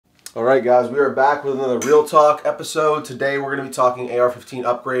Alright guys, we are back with another Real Talk episode. Today we're going to be talking AR15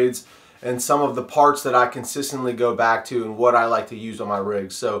 upgrades and some of the parts that I consistently go back to and what I like to use on my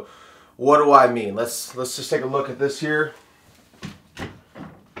rigs. So what do I mean? Let's just take a look at this here.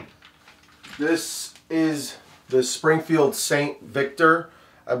 This is the Springfield St. Victor,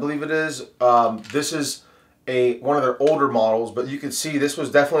 I believe it is. This is one of their older models, but you can see this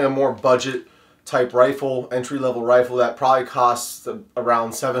was definitely a more budget type rifle, entry-level rifle that probably costs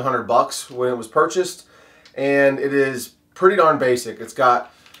around $700 when it was purchased, and it is pretty darn basic. It's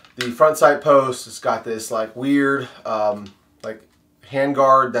got the front sight post. It's got this like weird like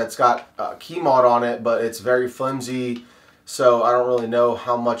handguard that's got key mod on it, but it's very flimsy, so I don't really know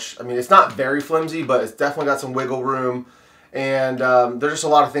how much. I mean, it's not very flimsy, but it's definitely got some wiggle room, and there's just a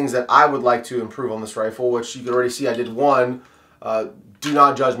lot of things that I would like to improve on this rifle, which you can already see I did one. Do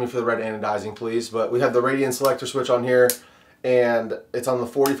not judge me for the red anodizing, please. But we have the radian selector switch on here, and it's on the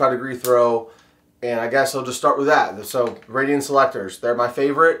 45-degree throw. And I guess I'll just start with that. So radian selectors, they're my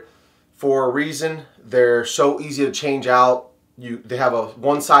favorite for a reason. They're so easy to change out. They have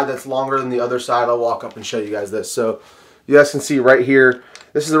one side that's longer than the other side. I'll walk up and show you guys this. So you guys can see right here,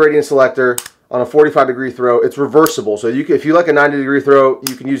 this is a radian selector on a 45-degree throw. It's reversible, so if you like a 90-degree throw,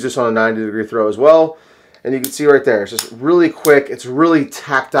 you can use this on a 90-degree throw as well. And you can see right there, it's just really quick. It's really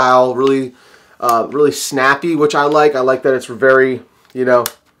tactile, really snappy, which I like. I like that it's very, you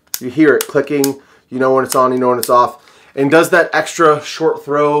hear it clicking. You know when it's on, you know when it's off. And does that extra short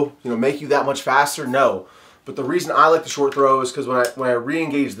throw, make you that much faster? No. But the reason I like the short throw is because when I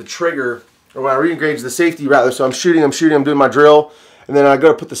re-engage the trigger, or when I re-engage the safety rather, so I'm shooting, I'm doing my drill, and then I go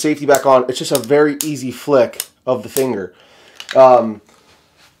to put the safety back on. It's just a very easy flick of the finger.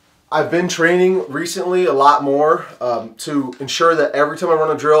 I've been training recently a lot more to ensure that every time I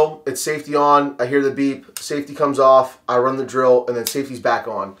run a drill, it's safety on, I hear the beep, safety comes off, I run the drill, and then safety's back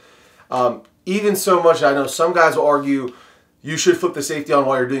on. Even so much, I know some guys will argue you should flip the safety on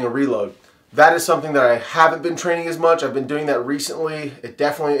while you're doing a reload. That is something that I haven't been training as much. I've been doing that recently. It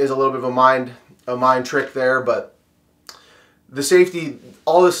definitely is a little bit of a mind trick there, but the safety,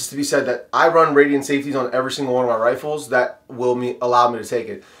 all this is to be said that I run radian safeties on every single one of my rifles that will allow me to take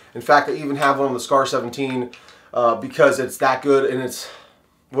it. In fact, I even have one on the Scar 17 because it's that good. And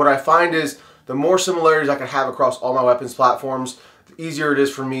what I find is the more similarities I can have across all my weapons platforms, the easier it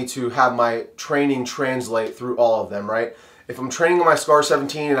is for me to have my training translate through all of them, right? If I'm training on my Scar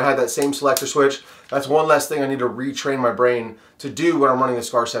 17 and I had that same selector switch, that's one less thing I need to retrain my brain to do when I'm running the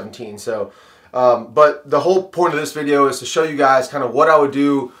Scar 17. So, but the whole point of this video is to show you guys kind of what I would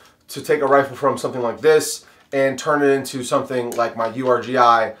do to take a rifle from something like this and turn it into something like my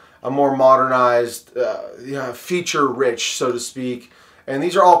URGI, a more modernized, feature-rich, so to speak. And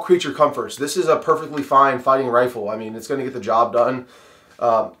these are all creature comforts. This is a perfectly fine fighting rifle. I mean, it's going to get the job done.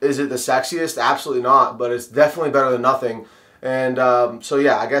 Is it the sexiest? Absolutely not, but it's definitely better than nothing. And so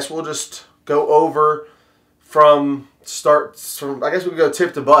yeah, I guess we'll just go over I guess we could go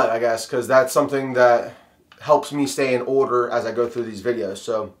tip to butt, I guess, because that's something that helps me stay in order as I go through these videos.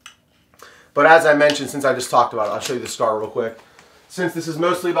 So, but as I mentioned, since I just talked about it, I'll show you the Scar real quick. Since this is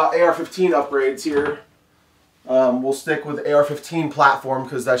mostly about AR-15 upgrades here, we'll stick with AR-15 platform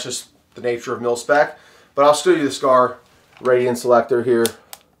because that's just the nature of mil spec. But I'll show you the Scar radian selector here,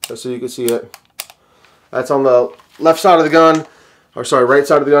 just so you can see it. That's on the left side of the gun, or sorry, right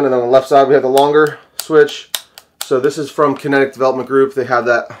side of the gun, and on the left side we have the longer switch. So this is from Kinetic Development Group. They have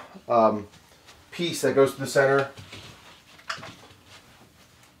that piece that goes to the center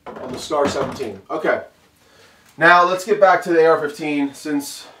on the Scar 17. Okay. Now let's get back to the AR-15.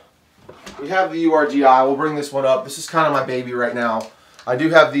 Since we have the URGI, we'll bring this one up. This is kind of my baby right now. I do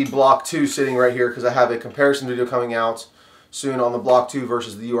have the Block 2 sitting right here because I have a comparison video coming out soon on the Block 2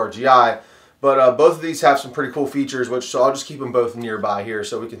 versus the URGI. But both of these have some pretty cool features, so I'll just keep them both nearby here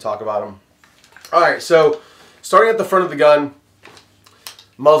so we can talk about them. Alright, so starting at the front of the gun,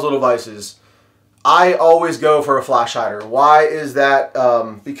 muzzle devices. I always go for a flash hider. Why is that?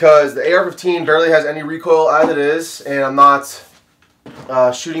 Because the AR-15 barely has any recoil as it is, and I'm not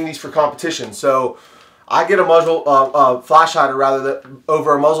shooting these for competition. So I get a flash hider rather than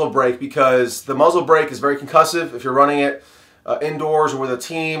over a muzzle brake, because the muzzle brake is very concussive if you're running it indoors or with a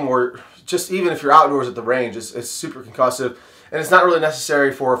team, or just even if you're outdoors at the range. It's super concussive, and it's not really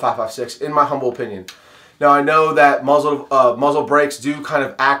necessary for a 5.56 in my humble opinion. Now I know that muzzle brakes do kind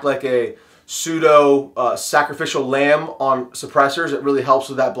of act like a pseudo sacrificial lamb on suppressors. It really helps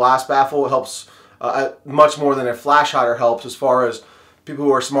with that blast baffle. It helps much more than a flash hider helps, as far as people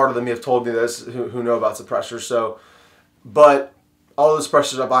who are smarter than me have told me this, who know about suppressors. So, but all the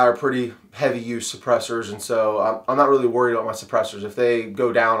suppressors I buy are pretty heavy use suppressors, and so I'm not really worried about my suppressors. If they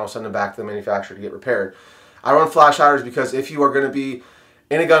go down, I'll send them back to the manufacturer to get repaired. I run flash hiders because if you are going to be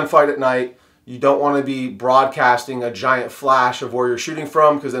in a gunfight at night, you don't want to be broadcasting a giant flash of where you're shooting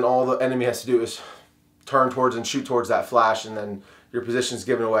from, because then all the enemy has to do is turn towards and shoot towards that flash, and then your position's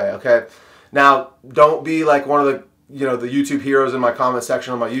given away, okay? Now, don't be like one of the the YouTube heroes in my comment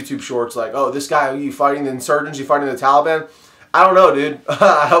section on my YouTube shorts, like, oh, this guy, are you fighting the insurgents? You fighting the Taliban? I don't know, dude.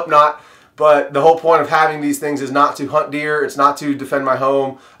 I hope not. But the whole point of having these things is not to hunt deer. It's not to defend my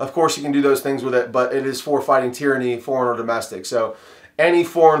home. Of course, you can do those things with it, but it is for fighting tyranny, foreign or domestic. So any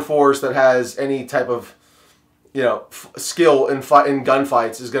foreign force that has any type of, skill in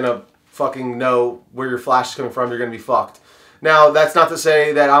gunfights is going to fucking know where your flash is coming from. You're going to be fucked. Now, that's not to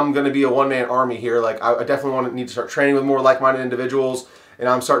say that I'm going to be a one-man army here. Like, I definitely need to start training with more like-minded individuals, and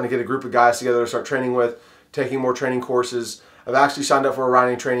I'm starting to get a group of guys together to start training with, taking more training courses. I've actually signed up for a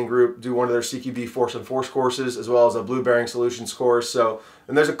riding training group, do one of their CQB Force and Force courses, as well as a Blue Bearing Solutions course. So,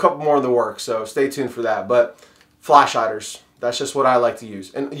 and there's a couple more in the works, so stay tuned for that. But flash hiders, that's just what I like to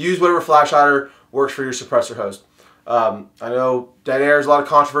use. And use whatever flash hider works for your suppressor host. I know dead air is a lot of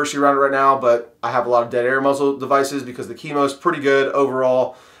controversy around it right now, but I have a lot of dead air muzzle devices because the chemo is pretty good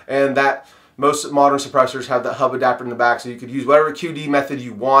overall, and that most modern suppressors have that hub adapter in the back, so you could use whatever QD method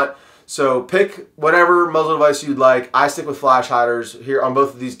you want. So pick whatever muzzle device you'd like. I stick with flash hiders. Here on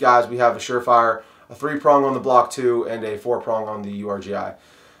both of these guys, we have a Surefire, a 3-prong on the Block 2, and a 4-prong on the URGI.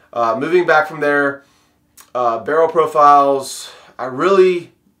 Moving back from there, barrel profiles. I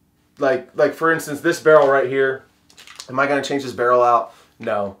really like for instance, this barrel right here. Am I going to change this barrel out?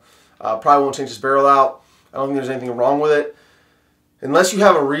 No. Probably won't change this barrel out. I don't think there's anything wrong with it. Unless you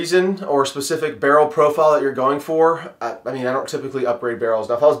have a reason or a specific barrel profile that you're going for, I mean, I don't typically upgrade barrels.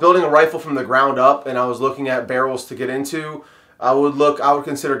 Now, if I was building a rifle from the ground up and I was looking at barrels to get into, I would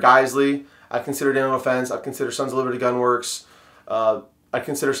consider Geisley. I'd consider Daniel Defense. I'd consider Sons of Liberty Gunworks. I'd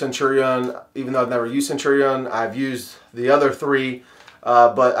consider Centurion. Even though I've never used Centurion, I've used the other 3,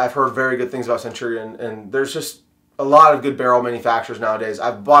 but I've heard very good things about Centurion, and there's just a lot of good barrel manufacturers nowadays.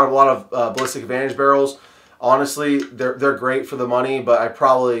 I've bought a lot of Ballistic Advantage barrels. Honestly, they're great for the money, but I'd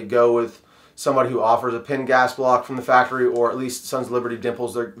probably go with somebody who offers a pin gas block from the factory, or at least Sons of Liberty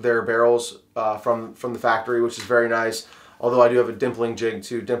dimples their barrels from the factory, which is very nice. Although I do have a dimpling jig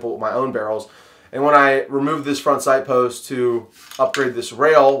to dimple my own barrels. And when I removed this front sight post to upgrade this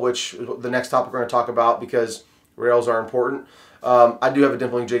rail, which is the next topic we're going to talk about because rails are important, I do have a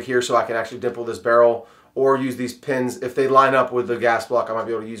dimpling jig here so I can actually dimple this barrel or use these pins. If they line up with the gas block, I might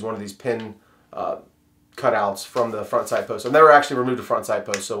be able to use one of these pin cutouts from the front sight post. I've never actually removed a front sight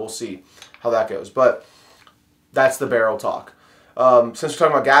post, so we'll see how that goes. But that's the barrel talk. Since we're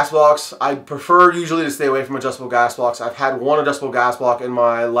talking about gas blocks, I prefer usually to stay away from adjustable gas blocks. I've had one adjustable gas block in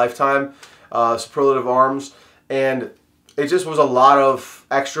my lifetime, Superlative Arms, and it just was a lot of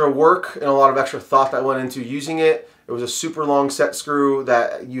extra work and a lot of extra thought that went into using it. It was a super long set screw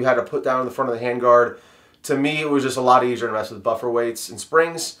that you had to put down in the front of the handguard. To me, it was just a lot easier to mess with buffer weights and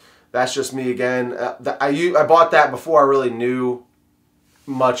springs. That's just me again. I bought that before I really knew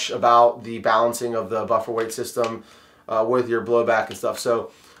much about the balancing of the buffer weight system with your blowback and stuff.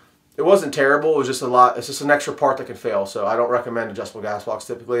 So it wasn't terrible. It was just a lot. It's just an extra part that can fail. So I don't recommend adjustable gas blocks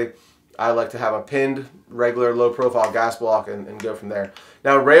typically. I like to have a pinned, regular, low-profile gas block and go from there.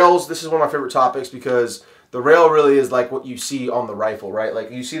 Now rails, this is one of my favorite topics because the rail really is like what you see on the rifle, right?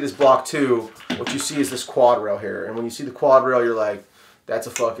 Like you see this Block 2, what you see is this quad rail here. And when you see the quad rail, you're like, that's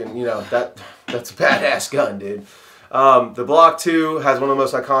a fucking, that's a badass gun, dude. The Block 2 has one of the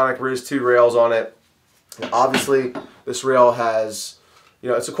most iconic RIS-2 rails on it. And obviously, this rail has,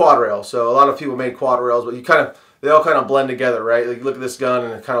 it's a quad rail. So a lot of people made quad rails, but they all kind of blend together, right? Like you look at this gun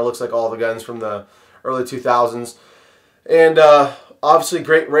and it kind of looks like all the guns from the early 2000s. And obviously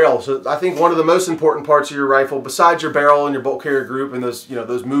great rail. So I think one of the most important parts of your rifle, besides your barrel and your bolt carrier group and those,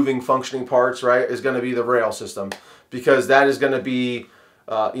 those moving functioning parts, right, is going to be the rail system. Because that is going to be,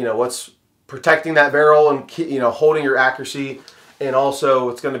 what's protecting that barrel and, holding your accuracy. And also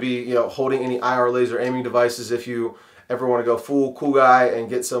it's going to be, holding any IR laser aiming devices if you ever want to go full cool guy and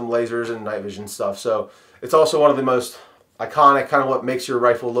get some lasers and night vision stuff. So it's also one of the most iconic, kind of what makes your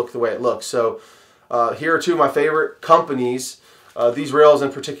rifle look the way it looks. So here are two of my favorite companies. These rails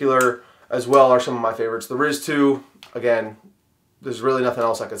in particular as well are some of my favorites. The RIS-2, again, there's really nothing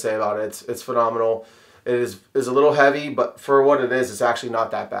else I could say about it. It's phenomenal. It is a little heavy, but for what it is, it's actually not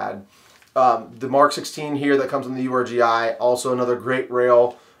that bad. The Mark 16 here that comes in the URGI, also another great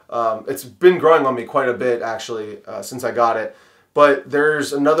rail. It's been growing on me quite a bit, actually, since I got it. But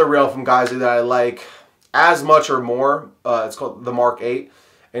there's another rail from Geisley that I like. as much or more. It's called the Mark 8,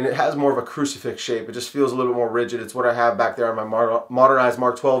 and it has more of a crucifix shape. It just feels a little bit more rigid. It's what I have back there on my modernized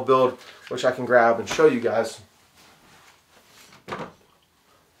Mark 12 build, which I can grab and show you guys.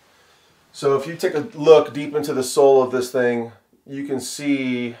 So if you take a look deep into the sole of this thing, you can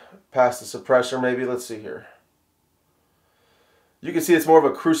see past the suppressor maybe. Let's see here. You can see it's more of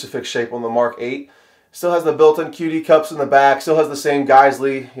a crucifix shape on the Mark 8. Still has the built-in QD cups in the back. Still has the same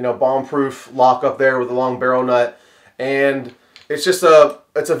Geisley, you know, bomb-proof lock up there with the long barrel nut. And it's just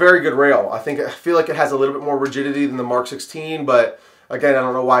it's a very good rail. I feel like it has a little bit more rigidity than the Mark 16, but again, I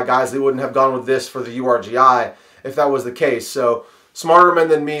don't know why Geisley wouldn't have gone with this for the URGI if that was the case. So smarter men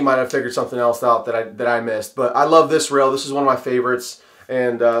than me might have figured something else out that I missed. But I love this rail. This is one of my favorites,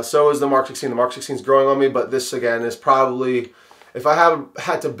 and so is the Mark 16. The Mark 16 is growing on me, but this again is probably, if I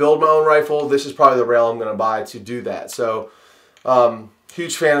had to build my own rifle, this is probably the rail I'm going to buy to do that. So,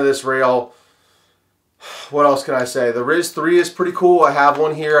 huge fan of this rail. What else can I say? The Riz 3 is pretty cool. I have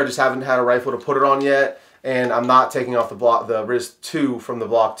one here. I just haven't had a rifle to put it on yet. And I'm not taking off the Riz 2 from the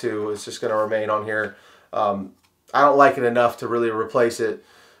Block 2. It's just going to remain on here. I don't like it enough to really replace it.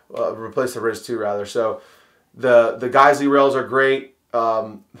 Replace the Riz 2 rather. So, the Geisley rails are great.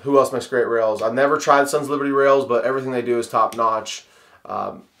 Who else makes great rails? I've never tried Sons of Liberty rails, but everything they do is top notch.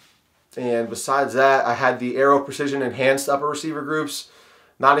 And besides that, I had the Aero Precision Enhanced upper receiver groups.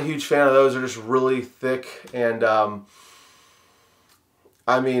 Not a huge fan of those. They're just really thick, and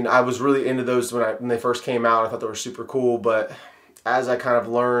I mean, I was really into those when they first came out. I thought they were super cool, but as I kind of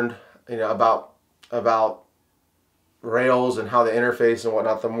learned, you know, about rails and how they interface and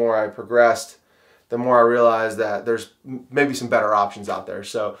whatnot, the more I progressed, the more I realized that there's maybe some better options out there.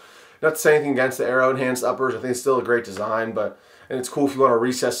 So, not to say anything against the Aero Enhanced uppers. I think it's still a great design, and it's cool if you want to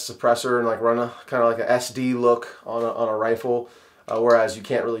recess the suppressor and like run a kind of like a SD look on a rifle, whereas you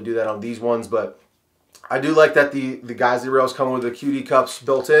can't really do that on these ones. But I do like that the Geisley rails come with the QD cups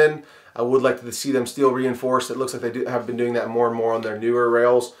built in. I would like to see them steel reinforced. It looks like they have been doing that more and more on their newer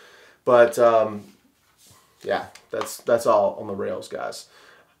rails. But yeah, that's all on the rails, guys.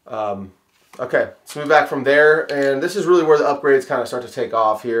 Okay, let's move back from there, and this is really where the upgrades kind of start to take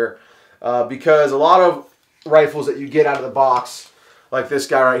off here, because a lot of rifles that you get out of the box, like this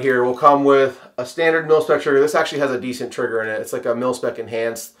guy right here, will come with a standard mil-spec trigger. This actually has a decent trigger in it. It's like a mil-spec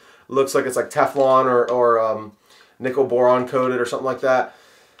enhanced. Looks like it's like Teflon or nickel boron coated or something like that.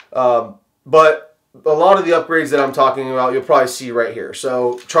 But a lot of the upgrades that I'm talking about, you'll probably see right here.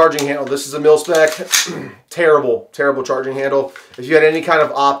 So, charging handle. This is a mil-spec. Terrible charging handle. If you had any kind of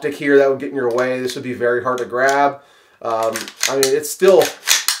optic here that would get in your way, this would be very hard to grab. I mean,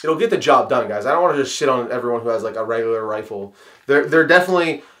 it'll get the job done, guys. I don't want to just shit on everyone who has like a regular rifle. There are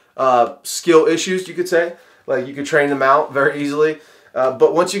definitely skill issues, you could say. Like, you could train them out very easily.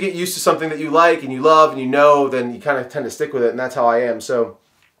 But once you get used to something that you like and you love and you know, then you kind of tend to stick with it, and that's how I am. So,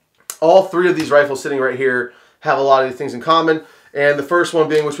 all three of these rifles sitting right here have a lot of these things in common. And the first one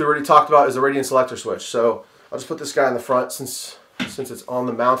being, which we already talked about, is the radiant selector switch. So I'll just put this guy in the front since it's on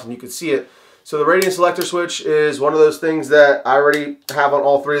the mount and you can see it. So the radiant selector switch is one of those things that I already have on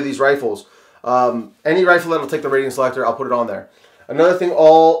all three of these rifles. Any rifle that'll take the radiant selector, I'll put it on there. Another thing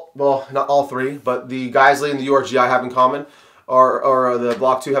well, not all three, but the Geisley and the URGI have in common, or the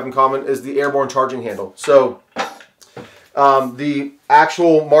Block 2 have in common, is the airborne charging handle. So the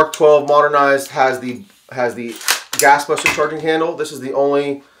actual Mark 12 modernized has the gas buster charging handle. This is the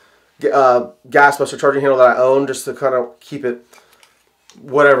only gas buster charging handle that I own, just to kind of keep it,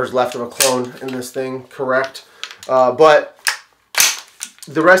 whatever's left of a clone in this thing, correct. But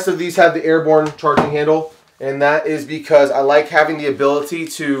the rest of these have the airborne charging handle, and that is because I like having the ability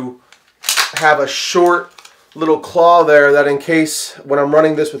to have a short little claw there that in case when I'm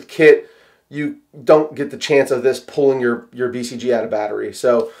running this with kit, you don't get the chance of this pulling your BCG out of battery.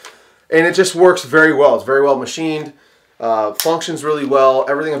 So, and it just works very well. It's very well machined, functions really well.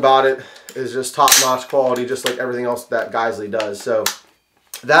 Everything about it is just top-notch quality, just like everything else that Geisley does. So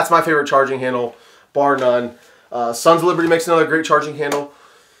that's my favorite charging handle, bar none. Sons of Liberty makes another great charging handle.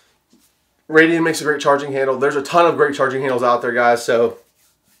 Radiant makes a great charging handle. There's a ton of great charging handles out there, guys. So,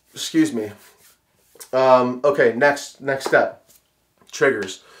 excuse me. Okay, next step,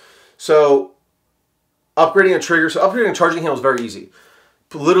 triggers. So, upgrading a trigger. So, upgrading a charging handle is very easy.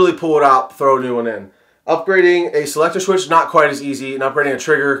 Literally pull it out, throw a new one in. Upgrading a selector switch, not quite as easy. And upgrading a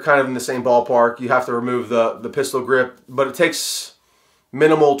trigger, kind of in the same ballpark. You have to remove the pistol grip, but it takes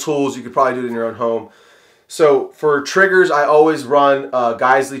minimal tools. You could probably do it in your own home. So, for triggers, I always run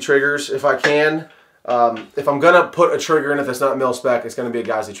Geisley triggers if I can. If I'm going to put a trigger in it that's not mil-spec, it's going to be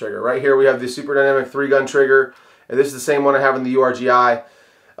a Geisley trigger. Right here we have the Super Dynamic 3-gun trigger, and this is the same one I have in the URGI.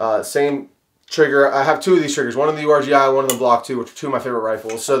 Same trigger. I have two of these triggers, one in the URGI, one in the Block 2, which are two of my favorite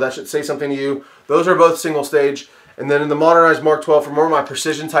rifles. So that should say something to you. Those are both single stage. And then in the modernized Mark 12, for more of my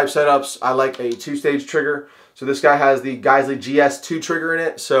precision type setups, I like a 2-stage trigger. So this guy has the Geisley GS2 trigger in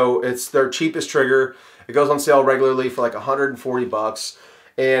it. So it's their cheapest trigger. It goes on sale regularly for like 140 bucks.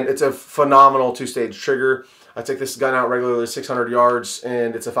 And it's a phenomenal 2-stage trigger. I take this gun out regularly 600 yards,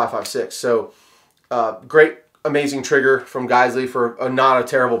 and it's a 5.56. So great, amazing trigger from Geisley for not a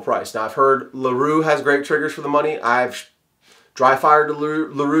terrible price. Now I've heard LaRue has great triggers for the money. I've dry fired a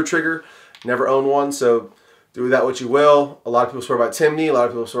LaRue trigger, never owned one, so do with that what you will. A lot of people swear by Timney, a lot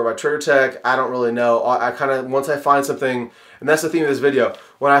of people swear by Trigger Tech. I don't really know. I kind of, once I find something, and that's the theme of this video,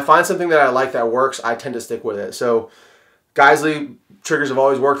 when I find something that I like that works, I tend to stick with it. So Geisley triggers have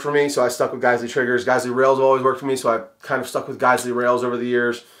always worked for me, so I stuck with Geisley triggers. Geisley rails have always worked for me, so I kind of stuck with Geisley rails over the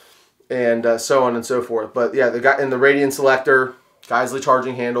years, and so on and so forth. But yeah, in the Radian selector, Geisley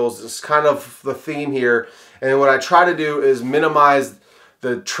charging handles is kind of the theme here. And what I try to do is minimize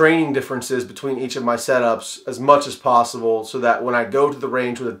the training differences between each of my setups as much as possible, so that when I go to the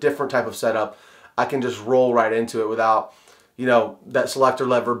range with a different type of setup, I can just roll right into it without, you know, that selector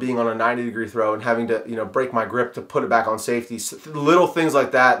lever being on a 90-degree throw and having to, you know, break my grip to put it back on safety. Little things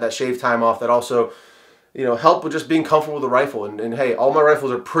like that that shave time off, that also, you know, help with just being comfortable with the rifle. And hey, all my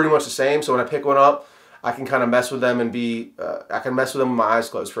rifles are pretty much the same, so when I pick one up, I can kind of mess with them and be, I can mess with them with my eyes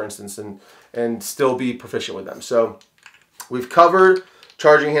closed, for instance, and still be proficient with them. So we've covered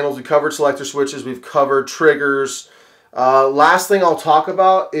charging handles, we covered selector switches, we've covered triggers. Last thing I'll talk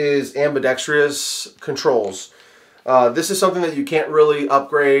about is ambidextrous controls. This is something that you can't really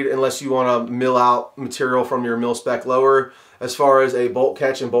upgrade unless you want to mill out material from your mil spec lower. As far as a bolt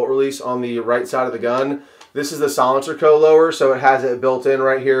catch and bolt release on the right side of the gun, this is the Silencer Co. lower, so it has it built in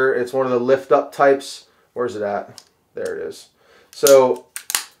right here. It's one of the lift up types. Where's it at? There it is. So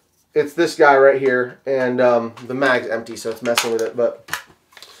it's this guy right here, and the mag's empty, so it's messing with it. But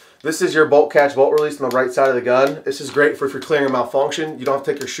this is your bolt catch, bolt release on the right side of the gun. This is great for if you're clearing a malfunction. You don't have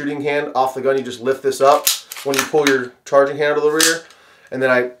to take your shooting hand off the gun. You just lift this up when you pull your charging handle to the rear, and then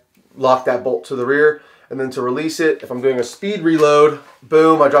I lock that bolt to the rear. And then to release it, if I'm doing a speed reload,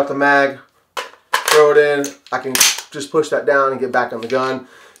 boom, I drop the mag, throw it in. I can just push that down and get back on the gun.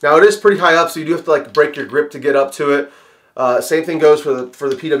 Now it is pretty high up, so you do have to like break your grip to get up to it. Same thing goes for the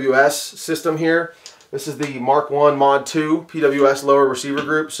PWS system here. This is the Mark 1 Mod 2 PWS lower receiver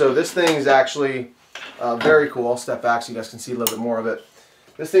group. So this thing is actually very cool. I'll step back so you guys can see a little bit more of it.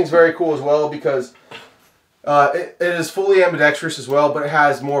 This thing's very cool as well because it is fully ambidextrous as well, but it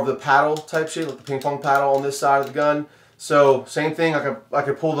has more of the paddle type shape, like the ping pong paddle on this side of the gun. So same thing, I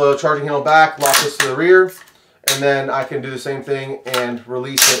could pull the charging handle back, lock this to the rear, and then I can do the same thing and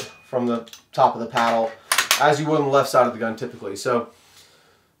release it from the top of the paddle, as you would on the left side of the gun typically. So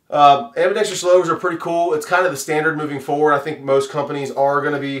ambidextrous lowers are pretty cool. It's kind of the standard moving forward. I think most companies are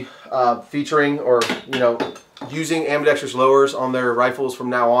going to be featuring or, you know, using ambidextrous lowers on their rifles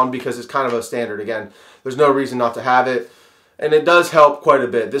from now on, because it's kind of a standard. Again, there's no reason not to have it, and it does help quite a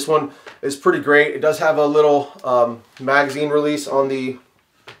bit. This one is pretty great. It does have a little magazine release on the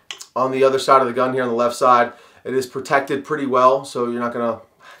other side of the gun here on the left side. It is protected pretty well, so you're not going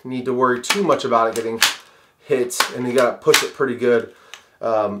to need to worry too much about it getting hit, and you got to push it pretty good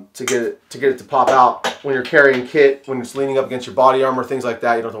to get it to pop out when you're carrying kit, when it's leaning up against your body armor, things like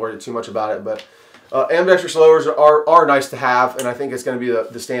that. You don't have to worry too much about it. But ambidextrous lowers are nice to have, and I think it's going to be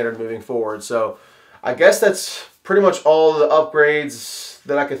the standard moving forward. So I guess that's pretty much all the upgrades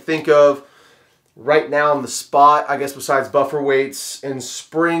that I could think of right now on the spot. I guess besides buffer weights and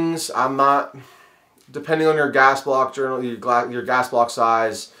springs, I'm not, depending on your gas block journal, your gas block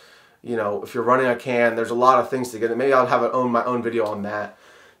size, you know, if you're running a can, there's a lot of things to get. Maybe I'll have my own video on that,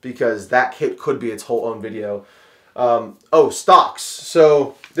 because that kit could be its whole own video. Oh, stocks.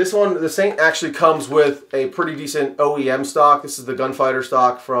 So this one, the Saint actually comes with a pretty decent OEM stock. This is the Gunfighter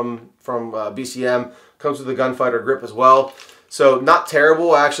stock from BCM. Comes with the Gunfighter grip as well. So not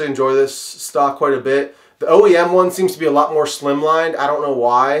terrible. I actually enjoy this stock quite a bit. The OEM one seems to be a lot more slimlined. I don't know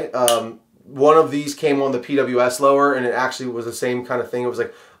why. One of these came on the PWS lower, and it actually was the same kind of thing. It was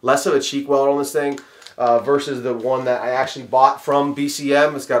like less of a cheek weld on this thing versus the one that I actually bought from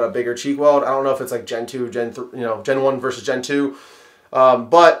BCM. It's got a bigger cheek weld. I don't know if it's like Gen 2, Gen 3, you know, Gen 1 versus Gen 2.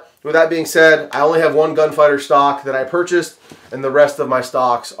 But with that being said, I only have one Gunfighter stock that I purchased, and the rest of my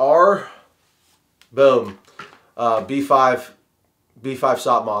stocks are, boom, B5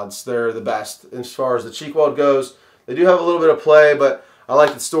 SOP mods. They're the best as far as the cheek weld goes. They do have a little bit of play, but I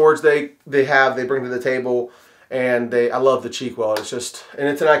like the storage they bring to the table, and I love the cheek weld. It's just, and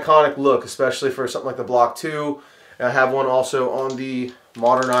it's an iconic look, especially for something like the Block 2 And I have one also on the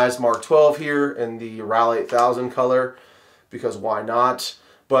modernized Mark 12 here in the RAL 8000 color, because why not?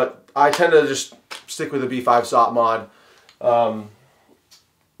 But I tend to just stick with the B5 SOP mod.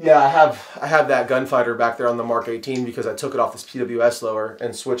 Yeah, I have that gunfighter back there on the Mark 18 because I took it off this PWS lower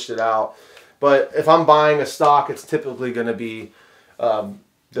and switched it out. But if I'm buying a stock, it's typically going to be the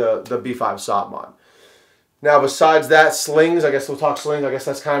B5 SOP mod. Now, besides that, slings, I guess we'll talk slings. I guess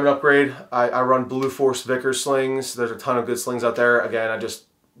that's kind of an upgrade. I run Blue Force Vickers slings. There's a ton of good slings out there. Again,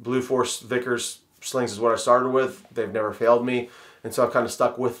 Blue Force Vickers slings is what I started with. They've never failed me, and so I've kind of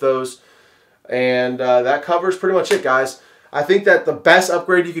stuck with those. And that covers pretty much it, guys. I think that the best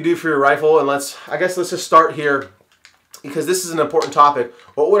upgrade you could do for your rifle, and let's just start here, because this is an important topic.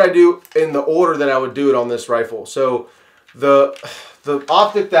 What would I do in the order that I would do it on this rifle? So the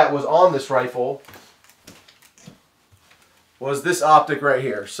optic that was on this rifle was this optic right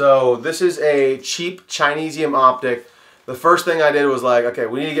here. So this is a cheap Chinesium optic. The first thing I did was like, okay,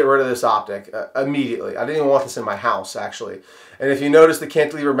 we need to get rid of this optic immediately. I didn't even want this in my house, actually. And if you notice the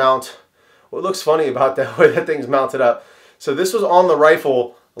cantilever mount, what looks funny about that way that thing's mounted up. So this was on the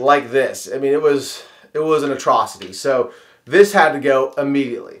rifle like this. I mean, it was an atrocity. So this had to go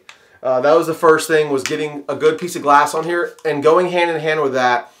immediately. That was the first thing, was getting a good piece of glass on here, and going hand in hand with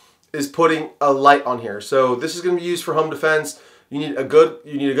that is putting a light on here. So this is going to be used for home defense. You need a good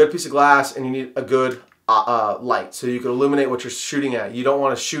piece of glass, and you need a good light so you can illuminate what you're shooting at. You don't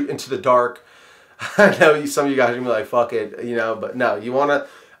want to shoot into the dark. I know some of you guys are gonna be like, fuck it, you know, but no, you want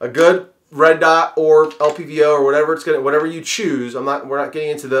a good red dot or LPVO or whatever you choose. We're not getting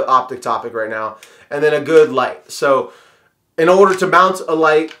into the optic topic right now. And then a good light. So in order to mount a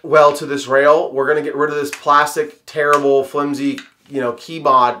light well to this rail, we're gonna get rid of this plastic, terrible, flimsy, key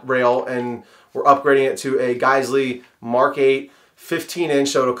mod rail, and we're upgrading it to a Geisley Mark 8 15-inch,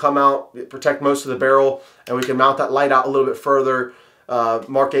 so it'll come out, protect most of the barrel, and we can mount that light out a little bit further.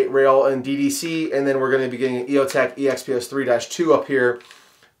 Mark 8 rail and DDC, and then we're going to be getting an EOTech EXPS 3-2 up here.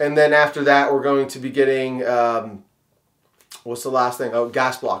 And then after that, we're going to be getting, what's the last thing? Oh,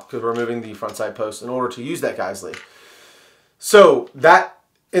 gas block, because we're moving the front side post in order to use that Geisley. So that,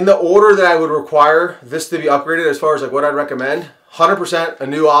 in the order that I would require this to be upgraded, as far as like what I'd recommend, 100% a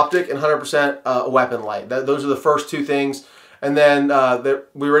new optic and 100% a weapon light. Those are the first two things. And then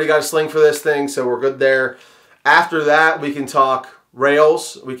we already got a sling for this thing, so we're good there. After that, we can talk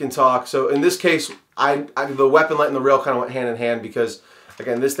rails. We can talk, so in this case, the weapon light and the rail kind of went hand in hand because,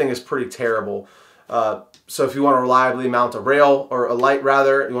 again, this thing is pretty terrible. So if you want to reliably mount a rail, or a light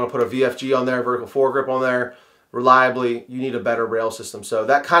rather, you want to put a VFG on there, vertical foregrip on there, reliably, you need a better rail system. So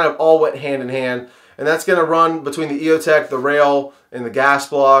that kind of all went hand in hand. And that's going to run between the EOTech, the rail, and the gas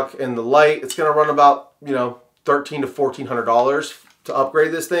block, and the light. It's going to run about, $1,300 to $1,400 to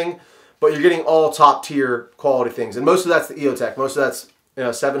upgrade this thing, but you're getting all top tier quality things, and most of that's the EOTech. Most of that's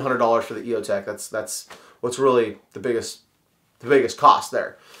 $700 for the EOTech. That's what's really the biggest cost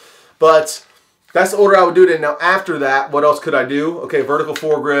there. But that's the order I would do it in. Now after that, what else could I do? Okay, vertical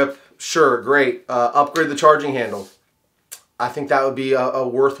foregrip, sure, great. Upgrade the charging handle. I think that would be a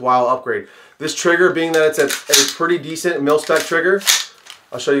worthwhile upgrade. This trigger, being that it's a pretty decent mil-spec trigger,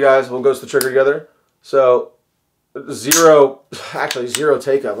 I'll show you guys. We'll go to the trigger together. So zero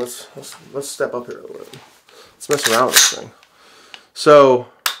take up. Let's step up here a little bit. Let's mess around with this thing. So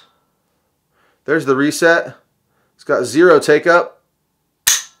there's the reset. It's got 0 take up.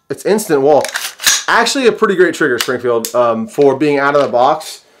 It's instant wall. Actually a pretty great trigger, Springfield, for being out of the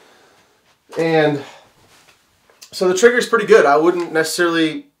box. And so the trigger is pretty good. I wouldn't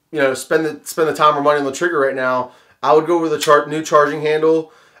necessarily, spend the time or money on the trigger right now. I would go with a new charging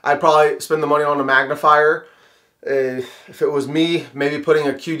handle. I'd probably spend the money on a magnifier. If it was me, maybe putting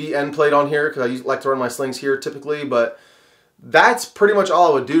a QD end plate on here, because I like to run my slings here typically, but that's pretty much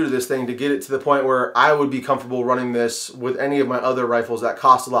all I would do to this thing to get it to the point where I would be comfortable running this with any of my other rifles that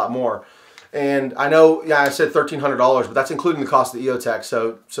cost a lot more. And I know, yeah, I said $1,300, but that's including the cost of the EOTech,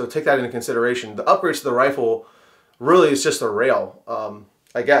 so take that into consideration. The upgrades to the rifle really is just a rail.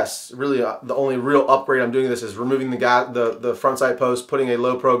 I guess really the only real upgrade I'm doing this is removing the front sight post, putting a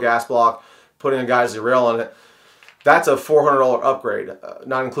low pro gas block, putting a Geisley rail on it. That's a $400 upgrade,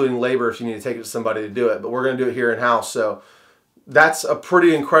 not including labor if you need to take it to somebody to do it. But we're going to do it here in house, so that's a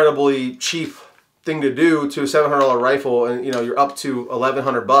pretty incredibly cheap thing to do to a $700 rifle, and you're up to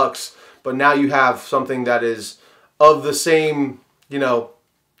 $1,100. But now you have something that is of the same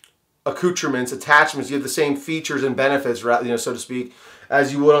accoutrements, attachments. You have the same features and benefits, so to speak,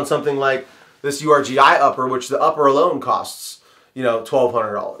 as you would on something like this URGI upper, which the upper alone costs,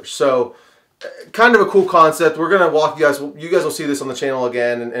 $1,200. So kind of a cool concept. We're going to walk you guys will see this on the channel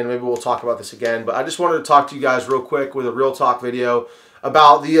again, and maybe we'll talk about this again. But I just wanted to talk to you guys real quick with a real talk video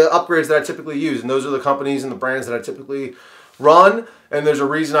about the upgrades that I typically use. And those are the companies and the brands that I typically run. And there's a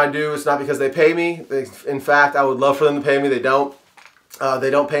reason I do. It's not because they pay me. In fact, I would love for them to pay me. They don't.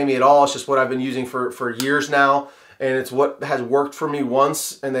 They don't pay me at all. It's just what I've been using for years now. And it's what has worked for me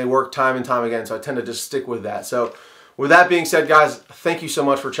once, and they work time and time again. So I tend to just stick with that. So with that being said, guys, thank you so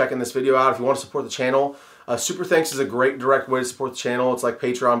much for checking this video out. If you want to support the channel, Super Thanks is a great direct way to support the channel. It's like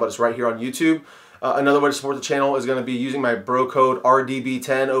Patreon, but it's right here on YouTube. Another way to support the channel is going to be using my bro code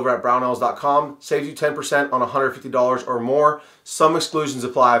RDB10 over at brownells.com. Saves you 10% on $150 or more. Some exclusions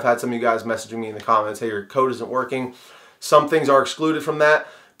apply. I've had some of you guys messaging me in the comments, hey, your code isn't working. Some things are excluded from that,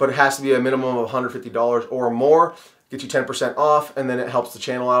 but it has to be a minimum of $150 or more. Get you 10% off, and then it helps the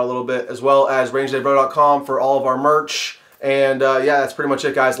channel out a little bit, as well as rangedaybro.com for all of our merch. And yeah, that's pretty much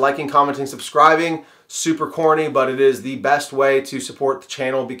it, guys. Liking, commenting, subscribing. Super corny, but it is the best way to support the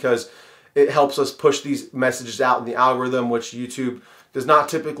channel because it helps us push these messages out in the algorithm, which YouTube does not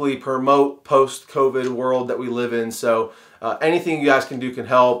typically promote post-COVID world that we live in. So anything you guys can do can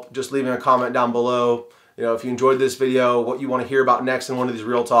help. Just leaving a comment down below. You know, if you enjoyed this video, what you want to hear about next in one of these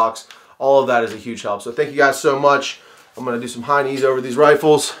real talks, all of that is a huge help. So thank you guys so much. I'm going to do some high knees over these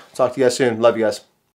rifles. Talk to you guys soon. Love you guys.